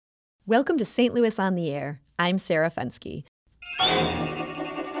Welcome to St. Louis on the Air. I'm Sarah Fensky.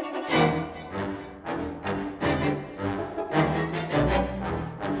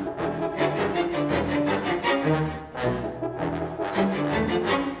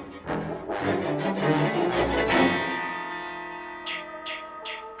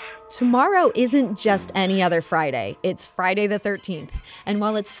 Tomorrow isn't just any other Friday. It's Friday the 13th. And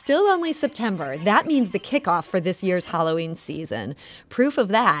while it's still only September, that means the kickoff for this year's Halloween season. Proof of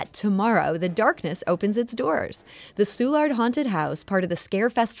that, tomorrow, the Darkness opens its doors. The Soulard Haunted House, part of the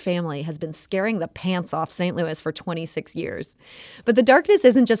Scarefest family, has been scaring the pants off St. Louis for 26 years. But the Darkness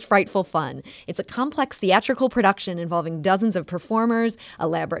isn't just frightful fun. It's a complex theatrical production involving dozens of performers,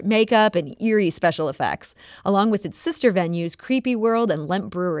 elaborate makeup, and eerie special effects. Along with its sister venues, Creepy World and Lemp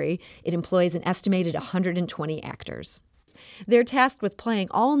Brewery, it employs an estimated 120 actors. They're tasked with playing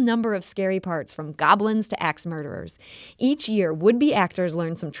all number of scary parts, from goblins to axe murderers. Each year, would-be actors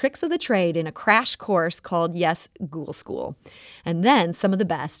learn some tricks of the trade in a crash course called, yes, Ghoul School. And then some of the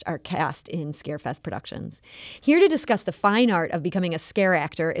best are cast in Scarefest productions. Here to discuss the fine art of becoming a scare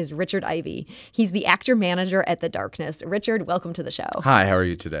actor is Richard Ivey. He's the actor-manager at The Darkness. Richard, welcome to the show. Hi, how are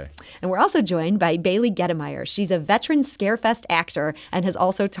you today? And we're also joined by Bailey Gedemeyer. She's a veteran Scarefest actor and has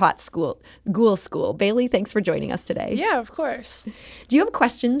also taught Ghoul School. Bailey, thanks for joining us today. Yeah, of course. Do you have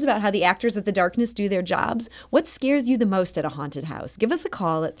questions about how the actors at The Darkness do their jobs? What scares you the most at a haunted house? Give us a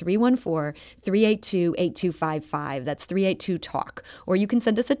call at 314-382-8255. That's 382-TALK. Or you can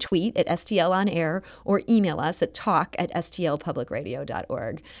send us a tweet at STL On Air or email us at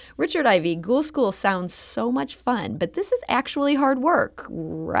talk@stlpublicradio.org. Richard Ivey, Ghoul School sounds so much fun, but this is actually hard work,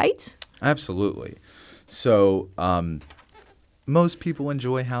 right? Absolutely. So most people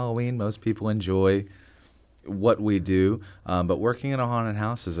enjoy Halloween. Most people enjoy what we do, but working in a haunted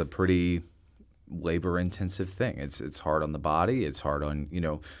house is a pretty labor-intensive thing. It's hard on the body. It's hard on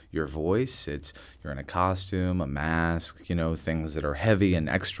your voice. You're in a costume, a mask, things that are heavy and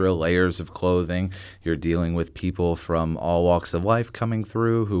extra layers of clothing. You're dealing with people from all walks of life coming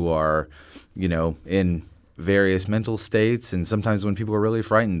through who are, in various mental states, and sometimes when people are really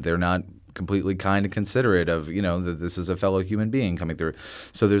frightened, they're not completely kind and considerate of, that this is a fellow human being coming through.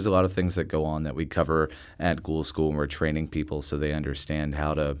 So there's a lot of things that go on that we cover at Ghoul School, and we're training people so they understand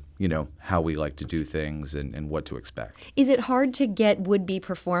how to, how we like to do things and what to expect. Is it hard to get would-be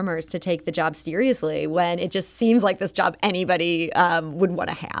performers to take the job seriously when it just seems like this job anybody would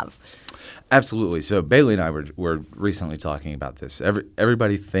want to have? Absolutely. So Bailey and I were recently talking about this.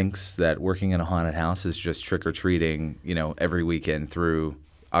 Everybody thinks that working in a haunted house is just trick-or-treating, every weekend through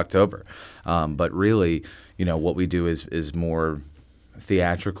October. But really, what we do is more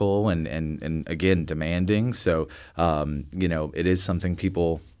theatrical and again, demanding. So, it is something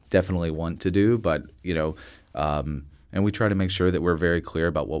people definitely want to do, but, and we try to make sure that we're very clear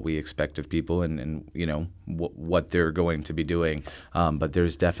about what we expect of people and what they're going to be doing. But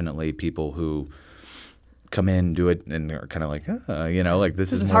there's definitely people who come in, do it, and they're kind of like,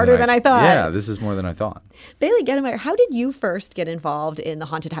 this is harder than I thought. Yeah, this is more than I thought. Bailey Gedemeyer, how did you first get involved in the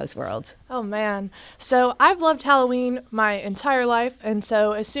haunted house world? Oh, man. So I've loved Halloween my entire life, and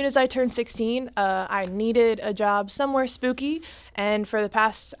so as soon as I turned 16, I needed a job somewhere spooky, and for the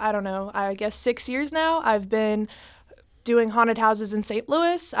past, 6 years now, I've been doing haunted houses in St.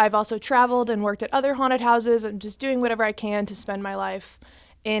 Louis. I've also traveled and worked at other haunted houses and just doing whatever I can to spend my life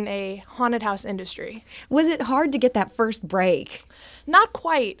in a haunted house industry. Was it hard to get that first break? Not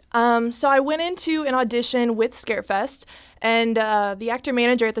quite. So I went into an audition with Scarefest, and the actor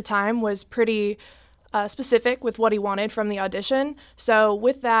manager at the time was pretty specific with what he wanted from the audition. So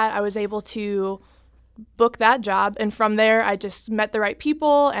with that, I was able to book that job, and from there I just met the right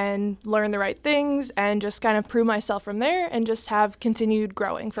people and learned the right things and just kind of prove myself from there and just have continued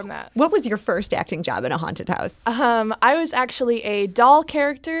growing from that. What was your first acting job in a haunted house? I was actually a doll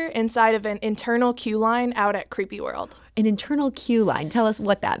character inside of an internal queue line out at Creepy World. An internal queue line. Tell us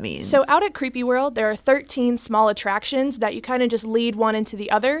what that means. So out at Creepy World, there are 13 small attractions that you kind of just lead one into the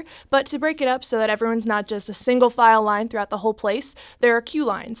other. But to break it up so that everyone's not just a single file line throughout the whole place, there are queue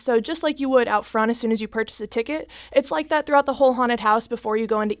lines. So just like you would out front as soon as you purchase a ticket, it's like that throughout the whole haunted house before you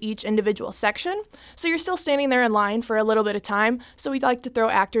go into each individual section. So you're still standing there in line for a little bit of time. So we'd like to throw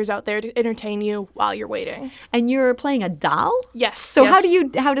actors out there to entertain you while you're waiting. And you're playing a doll? Yes. So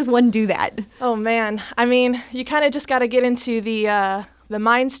yes. How does one do that? Oh man. I mean, you kind of just got to get into the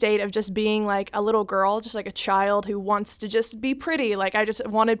mind state of just being like a little girl, just like a child who wants to just be pretty. Like I just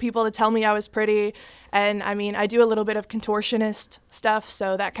wanted people to tell me I was pretty. And I mean, I do a little bit of contortionist stuff,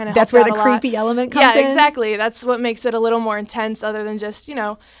 so that kind of That's where the creepy element comes in? Yeah, exactly. That's what makes it a little more intense other than just,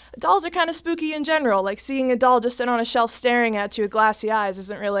 dolls are kind of spooky in general. Like seeing a doll just sit on a shelf staring at you with glassy eyes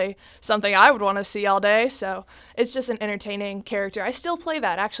isn't really something I would want to see all day. So it's just an entertaining character. I still play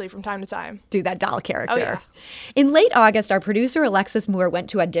that actually from time to time. Do that doll character. Oh, yeah. In late August, our producer Alexis Moore went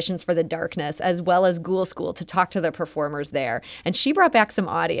to auditions for The Darkness as well as Ghoul School to talk to the performers there. And she brought back some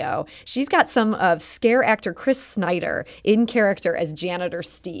audio. She's got some of scare actor Chris Snyder in character as Janitor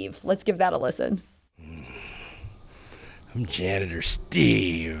Steve. Let's give that a listen. I'm Janitor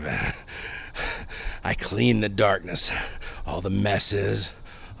Steve. I clean the darkness, all the messes,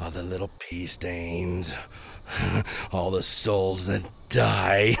 all the little pee stains, all the souls that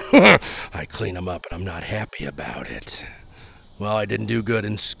die. I clean them up, and I'm not happy about it. Well, I didn't do good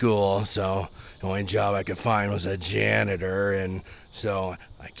in school, so the only job I could find was a janitor, and so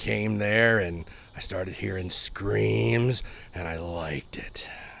I came there, and I started hearing screams, and I liked it.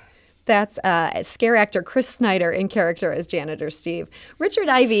 That's scare actor Chris Snyder in character as Janitor Steve. Richard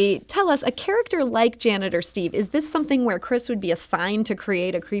Ivey, tell us, a character like Janitor Steve, is this something where Chris would be assigned to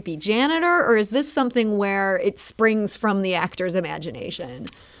create a creepy janitor, or is this something where it springs from the actor's imagination?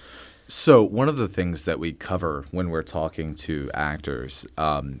 So one of the things that we cover when we're talking to actors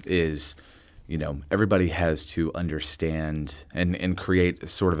is, everybody has to understand and create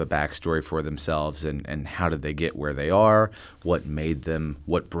sort of a backstory for themselves and how did they get where they are, what made them,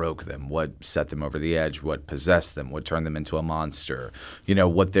 what broke them, what set them over the edge, what possessed them, what turned them into a monster,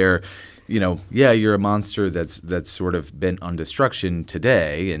 what they're, you're a monster that's sort of bent on destruction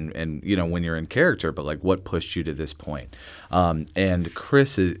today and when you're in character, but like what pushed you to this point? And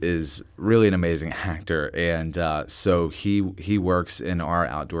Chris is really an amazing actor, and so he works in our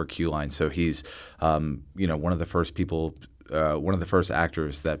outdoor queue line. So he's one of the first people, one of the first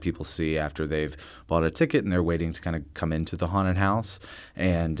actors that people see after they've bought a ticket and they're waiting to kind of come into the haunted house.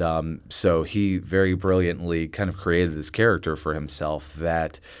 And so he very brilliantly kind of created this character for himself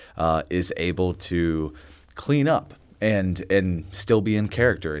that is able to clean up and still be in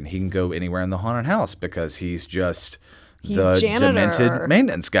character, and he can go anywhere in the haunted house because he's just the janitor. Demented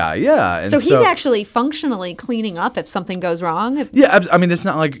maintenance guy, yeah. And so he's actually functionally cleaning up if something goes wrong? Yeah, I mean, it's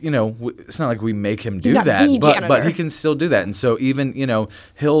not like, it's not like we make him do that, but he can still do that. And so even,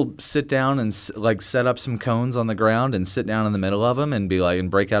 he'll sit down and set up some cones on the ground and sit down in the middle of them and be like, and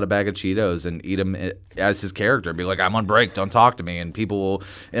break out a bag of Cheetos and eat them as his character. Be like, I'm on break, don't talk to me. And people will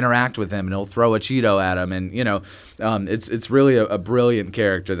interact with him and he'll throw a Cheeto at him. And, it's really a brilliant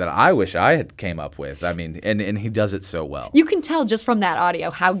character that I wish I had came up with. I mean, and he does it so well. You can tell just from that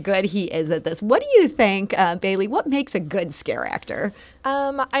audio how good he is at this. What do you think, Bailey? What makes a good scare actor?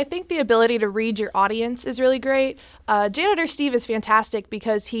 I think the ability to read your audience is really great. Janitor Steve is fantastic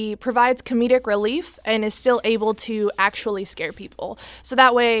because he provides comedic relief and is still able to actually scare people. So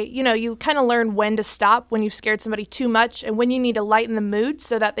that way, you kind of learn when to stop when you've scared somebody too much and when you need to lighten the mood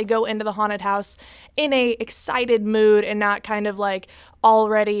so that they go into the haunted house in a excited mood and not kind of like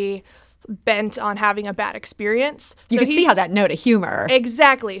already bent on having a bad experience. You can see how that note of humor.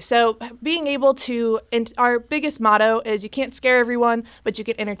 Exactly. So being able to, and our biggest motto is you can't scare everyone, but you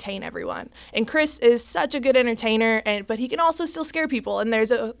can entertain everyone. And Chris is such a good entertainer, but he can also still scare people. And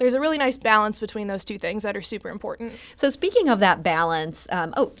there's a really nice balance between those two things that are super important. So speaking of that balance,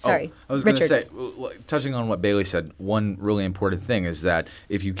 sorry. I was going to say, touching on what Bailey said, one really important thing is that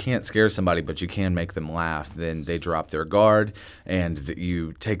if you can't scare somebody, but you can make them laugh, then they drop their guard and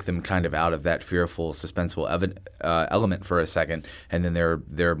you take them kind of out of that fearful, suspenseful element for a second, and then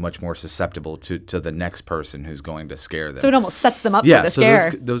they're much more susceptible to the next person who's going to scare them. So it almost sets them up for the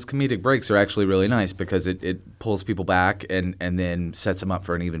scare. So those comedic breaks are actually really nice because it pulls people back and then sets them up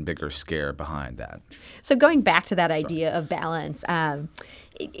for an even bigger scare behind that. So going back to that idea of balance,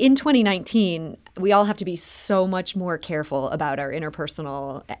 in 2019, we all have to be so much more careful about our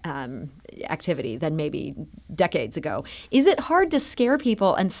interpersonal activity than maybe decades ago. Is it hard to scare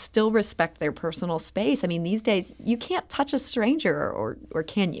people and still respect their personal space? I mean, these days, you can't touch a stranger, or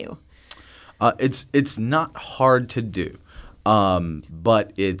can you? It's not hard to do,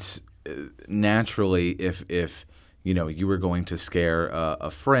 but it's naturally if you were going to scare a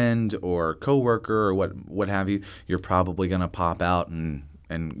friend or coworker or what have you, you're probably going to pop out and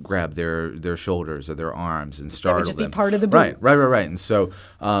grab their shoulders or their arms and startle them. That would just be part of the boot. Right. And so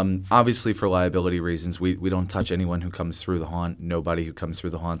obviously for liability reasons, we don't touch anyone who comes through the haunt. Nobody who comes through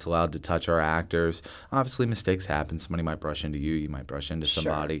the haunt's allowed to touch our actors. Obviously mistakes happen. Somebody might brush into you. You might brush into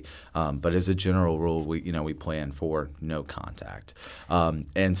somebody. Sure. But as a general rule, we plan for no contact.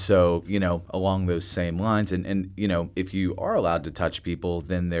 And so, along those same lines, and if you are allowed to touch people,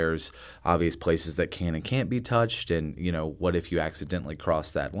 then there's obvious places that can and can't be touched. And, what if you accidentally cross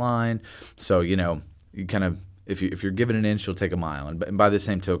that line? So, you kind of, if you're given an inch, you'll take a mile. And by the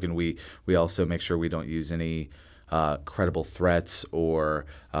same token, we also make sure we don't use any credible threats, or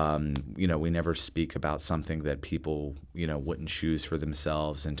we never speak about something that people wouldn't choose for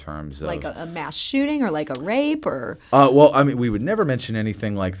themselves in terms of Like a mass shooting or like a rape or. Well, I mean, we would never mention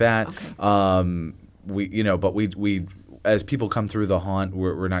anything like that. Okay. We as people come through the haunt,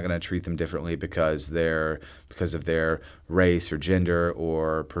 we're not going to treat them differently because of their race or gender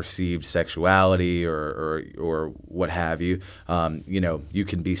or perceived sexuality or what have you. You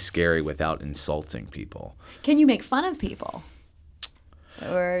can be scary without insulting people. Can you make fun of people?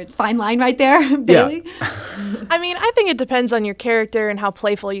 Or fine line right there, Bailey? Yeah. I mean, I think it depends on your character and how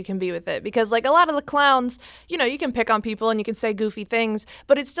playful you can be with it. Because, like, a lot of the clowns, you can pick on people and you can say goofy things,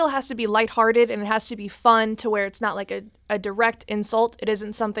 but it still has to be lighthearted and it has to be fun to where it's not like a direct insult. It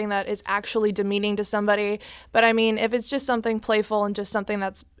isn't something that is actually demeaning to somebody. But, I mean, if it's just something playful and just something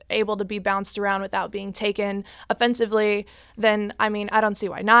that's able to be bounced around without being taken offensively, then I mean, I don't see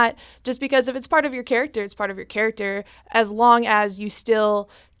why not. Just because if it's part of your character, it's part of your character, as long as you still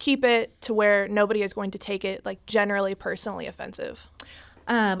keep it to where nobody is going to take it like generally personally offensive.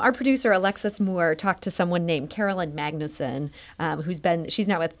 Our producer, Alexis Moore, talked to someone named Carolyn Magnuson, she's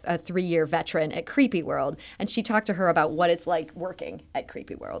now a 3-year veteran at Creepy World, and she talked to her about what it's like working at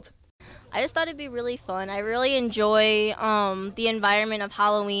Creepy World. I just thought it'd be really fun. I really enjoy the environment of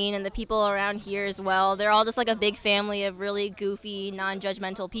Halloween and the people around here as well. They're all just like a big family of really goofy,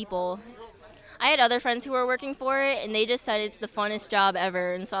 non-judgmental people. I had other friends who were working for it, and they just said it's the funnest job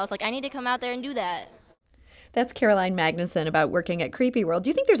ever. And so I was like, I need to come out there and do that. That's Caroline Magnuson about working at Creepy World. Do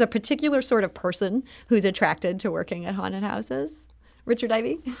you think there's a particular sort of person who's attracted to working at haunted houses? Richard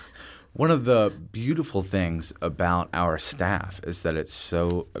Ivey? One of the beautiful things about our staff is that it's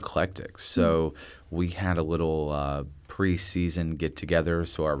so eclectic. So we had a little pre-season get-together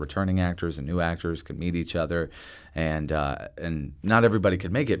so our returning actors and new actors could meet each other. And not everybody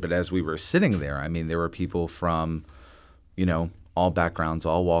could make it, but as we were sitting there, I mean, there were people from, all backgrounds,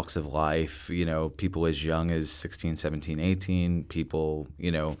 all walks of life, people as young as 16, 17, 18, people,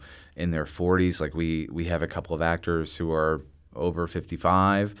 in their 40s. Like we have a couple of actors who are over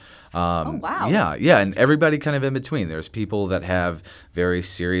 55. Oh, wow. Yeah, and everybody kind of in between. There's people that have very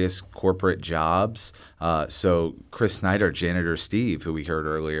serious corporate jobs. So Chris Snyder, janitor Steve, who we heard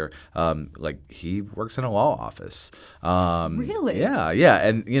earlier, he works in a law office. Really? Yeah,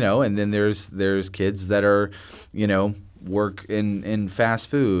 and and then there's kids that are, work in fast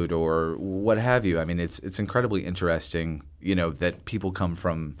food or what have you. I mean, it's incredibly interesting, that people come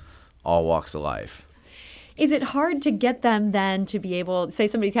from all walks of life. Is it hard to get them then to be able, say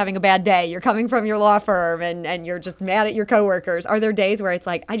somebody's having a bad day, you're coming from your law firm and you're just mad at your coworkers. Are there days where it's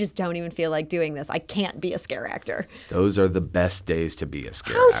like, I just don't even feel like doing this. I can't be a scare actor. Those are the best days to be a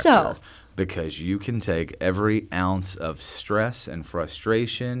scare How actor. so? Because you can take every ounce of stress and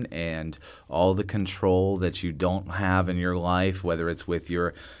frustration and all the control that you don't have in your life, whether it's with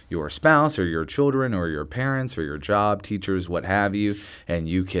your spouse or your children or your parents or your job, teachers, what have you, and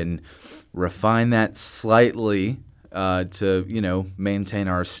you can refine that slightly to maintain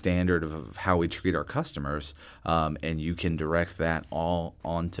our standard of how we treat our customers, and you can direct that all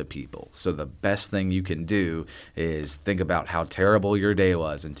onto people. So the best thing you can do is think about how terrible your day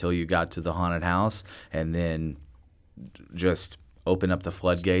was until you got to the haunted house, and then just open up the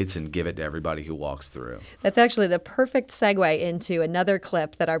floodgates and give it to everybody who walks through. That's actually the perfect segue into another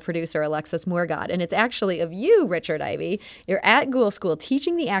clip that our producer Alexis Moore got. And it's actually of you, Richard Ivey. You're at Ghoul School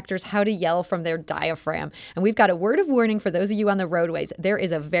teaching the actors how to yell from their diaphragm. And we've got a word of warning for those of you on the roadways. There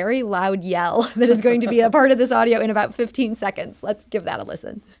is a very loud yell that is going to be a part of this audio in about 15 seconds. Let's give that a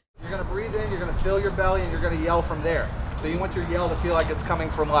listen. You're going to breathe in, you're going to fill your belly, and you're going to yell from there. So you want your yell to feel like it's coming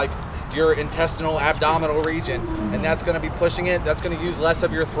from your intestinal abdominal region, and that's going to be pushing it. That's going to use less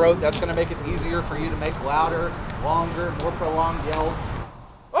of your throat. That's going to make it easier for you to make louder, longer, more prolonged yells.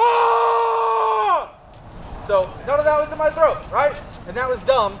 Ah! So none of that was in my throat, right? And that was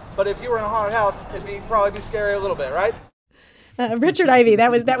dumb, but if you were in a haunted house, it'd probably be scary a little bit, right? Richard Ivey,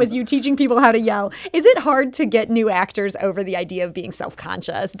 that was you teaching people how to yell. Is it hard to get new actors over the idea of being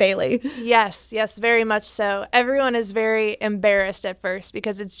self-conscious, Bailey? Yes, very much so. Everyone is very embarrassed at first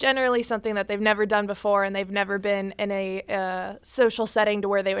because it's generally something that they've never done before, and they've never been in a social setting to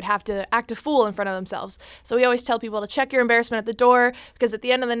where they would have to act a fool in front of themselves. So we always tell people to check your embarrassment at the door, because at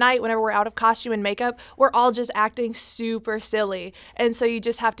the end of the night, whenever we're out of costume and makeup, we're all just acting super silly. And so you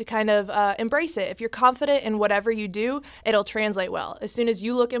just have to kind of embrace it. If you're confident in whatever you do, it'll translate translate well. As soon as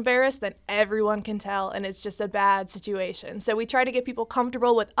you look embarrassed, then everyone can tell, and it's just a bad situation. So we try to get people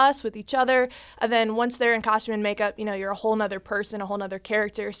comfortable with us, with each other, and then once they're in costume and makeup, you're a whole nother person, a whole nother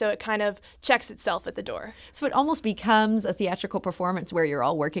character, so it kind of checks itself at the door. So it almost becomes a theatrical performance where you're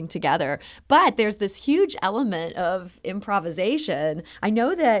all working together. But there's this huge element of improvisation. I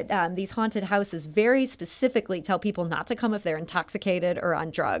know that these haunted houses very specifically tell people not to come if they're intoxicated or on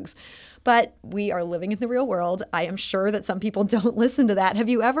drugs. But we are living in the real world. I am sure that some people don't listen to that. Have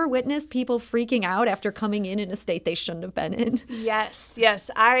you ever witnessed people freaking out after coming in a state they shouldn't have been in? Yes.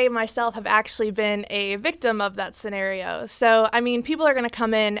 I myself have actually been a victim of that scenario. So, people are going to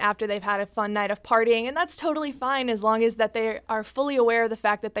come in after they've had a fun night of partying, and that's totally fine as long as that they are fully aware of the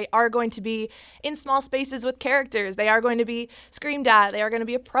fact that they are going to be in small spaces with characters. They are going to be screamed at. They are going to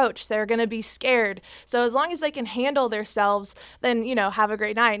be approached. They're going to be scared. So as long as they can handle themselves, then, have a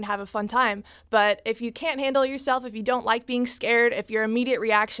great night and have a fun time. But if you can't handle yourself, if you don't like being scared, if your immediate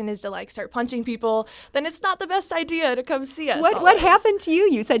reaction is to start punching people, then it's not the best idea to come see us. What happened to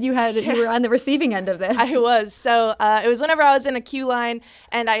you? You said you were on the receiving end of this. I was. So it was whenever I was in a queue line,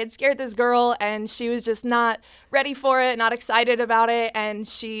 and I had scared this girl, and she was just not ready for it, not excited about it, and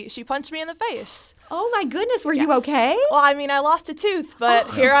she punched me in the face. Oh my goodness, were you okay? Well, I lost a tooth,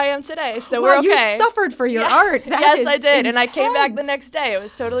 but here I am today, so we're okay. You suffered for your art. Yes, I did, and I came back the next day. It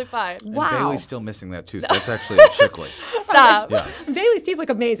was totally fine. Wow. And Bailey's still missing that tooth. That's actually a chiclet. Stop. Yeah. Bailey's teeth look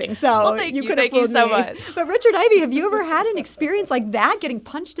amazing, so well, thank you. Thank you so much. But Richard Ivy, have you ever had an experience like that, getting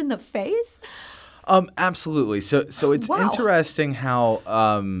punched in the face? Absolutely. So it's interesting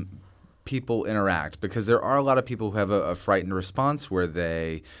how people interact, because there are a lot of people who have a frightened response where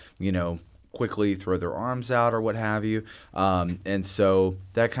they, quickly throw their arms out or what have you. And so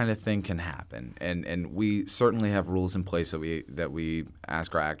that kind of thing can happen. And we certainly have rules in place that we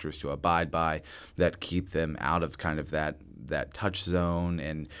ask our actors to abide by that keep them out of kind of that touch zone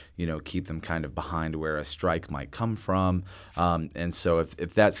and, keep them kind of behind where a strike might come from. And so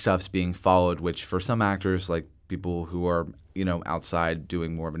if that stuff's being followed, which for some actors, like people who are, outside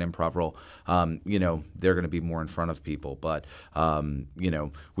doing more of an improv role, they're going to be more in front of people. But,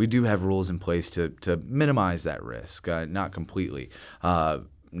 we do have rules in place to minimize that risk, not completely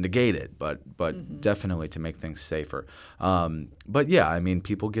negate it, but definitely to make things safer. But yeah,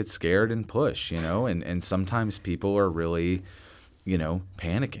 people get scared and push, and sometimes people are really,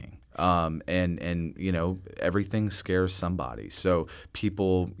 panicking. And everything scares somebody. So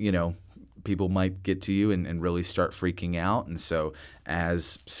people might get to you and really start freaking out. And so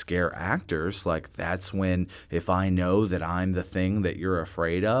as scare actors, that's when, if I know that I'm the thing that you're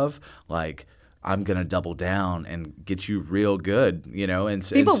afraid of, I'm going to double down and get you real good, And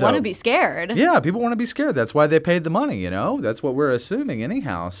people want to be scared. Yeah, people want to be scared. That's why they paid the money, That's what we're assuming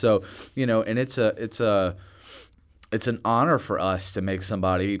anyhow. So, and it's an honor for us to make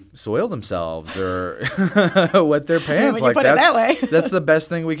somebody soil themselves or wet their pants. When you put it that way. That's the best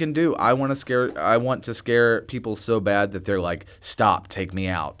thing we can do. I want to scare people so bad that they're like, stop, take me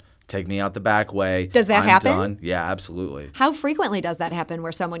out. Take me out the back way. Does that happen? Done. Yeah, absolutely. How frequently does that happen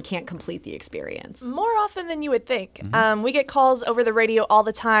where someone can't complete the experience? More often than you would think. We get calls over the radio all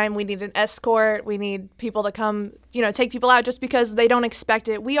the time. We need an escort. We need people to come, take people out just because they don't expect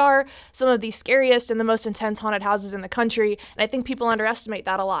it. We are some of the scariest and the most intense haunted houses in the country, and I think people underestimate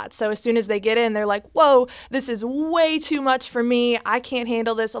that a lot. So as soon as they get in, they're like, whoa, this is way too much for me. I can't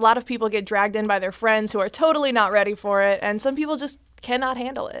handle this. A lot of people get dragged in by their friends who are totally not ready for it, and some people just cannot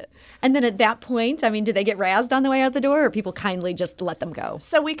handle it. And then at that point, do they get razzed on the way out the door, or people kindly just let them go?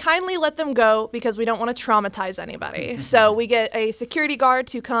 So we kindly let them go because we don't want to traumatize anybody. So we get a security guard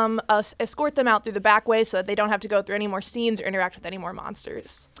to come escort them out through the back way so that they don't have to go through any more scenes or interact with any more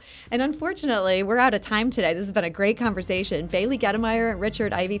monsters. And unfortunately, we're out of time today. This has been a great conversation. Bailey Gedemeyer and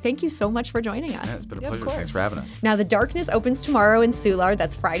Richard Ivy, thank you so much for joining us. Yeah, it's been a pleasure. Thanks for having us. Now, The Darkness opens tomorrow in Soulard.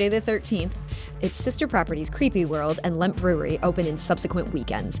 That's Friday the 13th. Its sister properties, Creepy World and Lemp Brewery, open in subsequent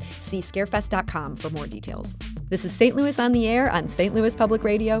weekends. See scarefest.com for more details. This is St. Louis on the Air on St. Louis Public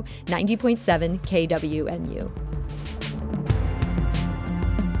Radio, 90.7 KWMU.